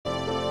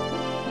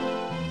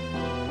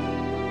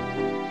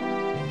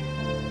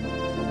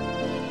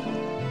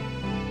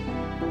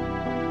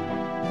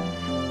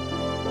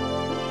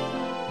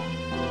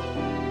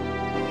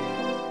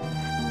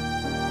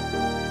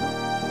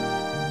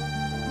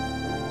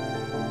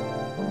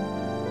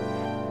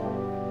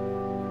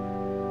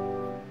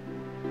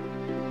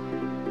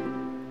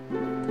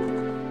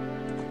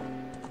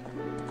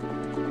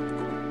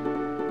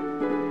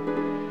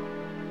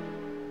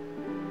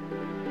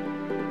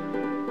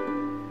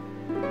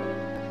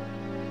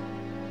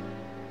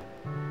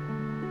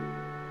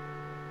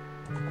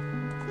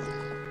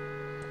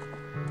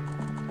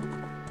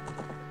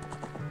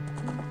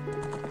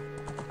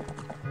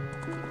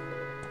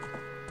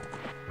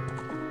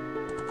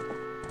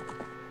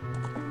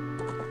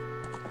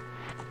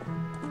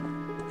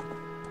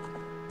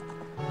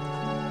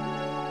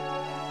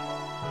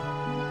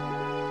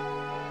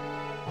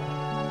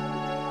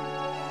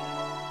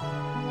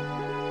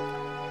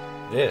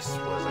This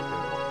was a good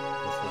one.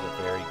 This was a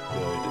very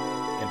good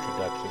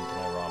introduction to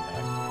my ROM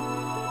hack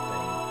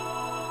thing.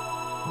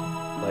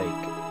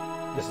 Like,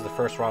 this is the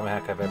first ROM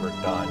hack I've ever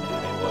done,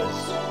 and it was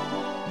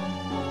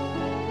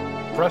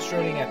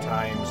frustrating at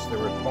times. There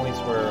were points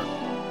where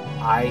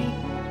I,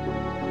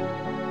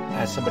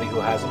 as somebody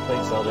who hasn't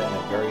played Zelda in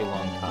a very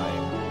long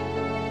time,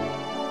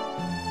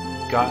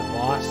 got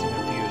lost and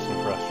confused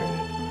and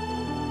frustrated.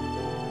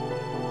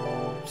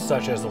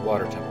 Such as the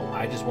water temple.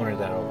 I just wanted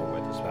that over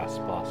with as fast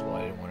as possible.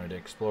 I didn't want to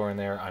explore in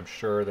there. I'm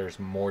sure there's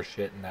more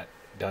shit in that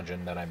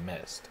dungeon that I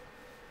missed.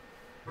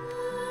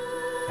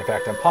 In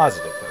fact, I'm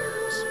positive that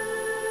there is.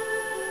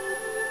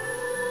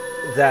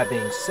 That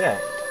being said,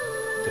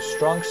 the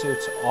strong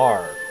suits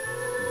are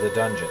the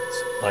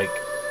dungeons. Like,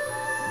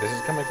 this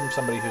is coming from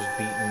somebody who's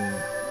beaten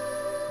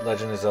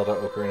Legend of Zelda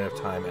Ocarina of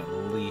Time at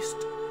least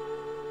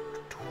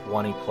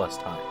 20 plus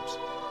times.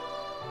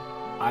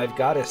 I've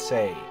got to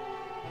say,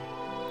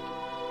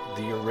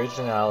 the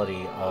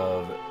originality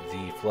of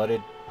the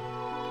flooded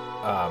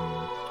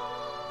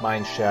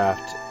mine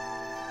shaft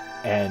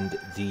and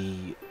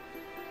the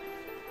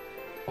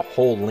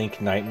whole Link's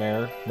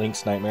Nightmare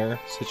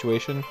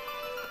situation,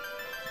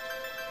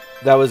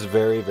 that was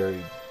very,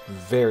 very,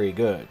 very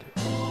good.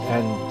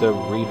 And the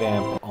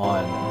revamp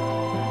on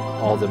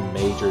all the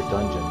major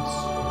dungeons,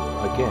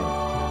 again,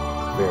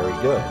 very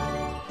good.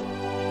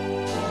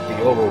 The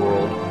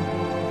overworld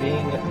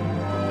being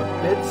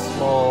a bit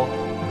small,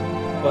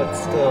 but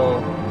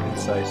still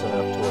concise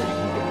enough to where you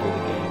can get through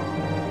the game.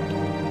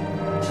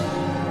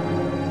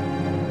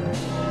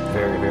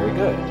 Very, very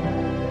good.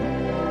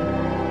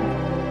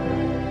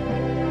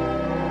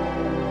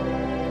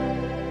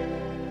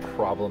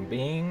 Problem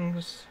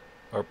beings,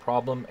 or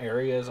problem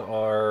areas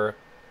are,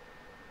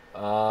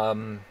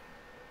 I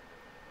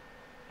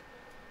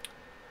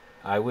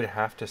would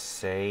have to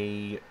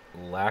say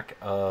lack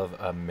of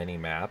a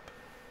mini-map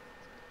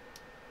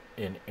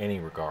in any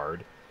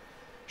regard.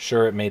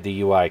 Sure, it made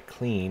the UI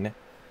clean,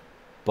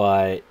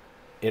 but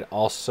it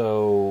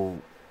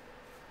also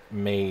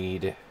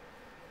made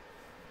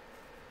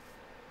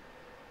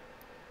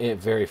it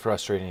very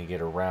frustrating to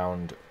get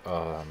around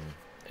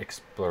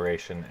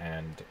exploration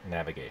and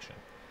navigation.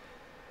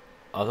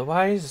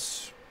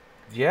 Otherwise,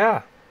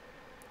 yeah,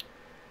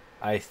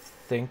 I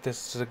think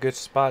this is a good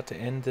spot to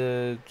end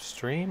the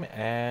stream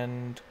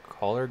and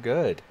call her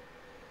good.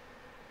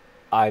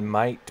 I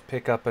might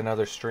pick up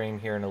another stream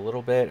here in a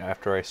little bit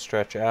after I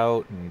stretch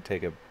out and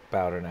take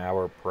about an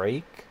hour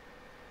break.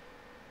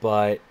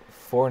 But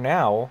for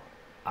now,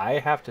 I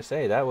have to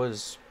say that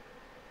was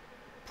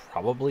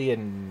probably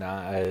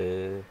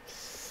a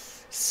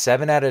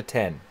 7 out of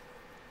 10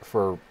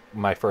 for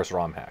my first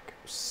ROM hack.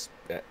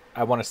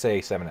 I want to say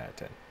 7 out of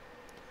 10.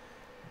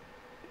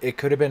 It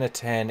could have been a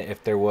 10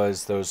 if there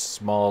was those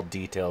small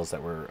details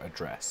that were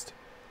addressed.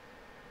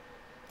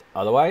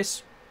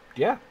 Otherwise,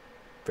 yeah,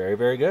 very,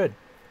 very good.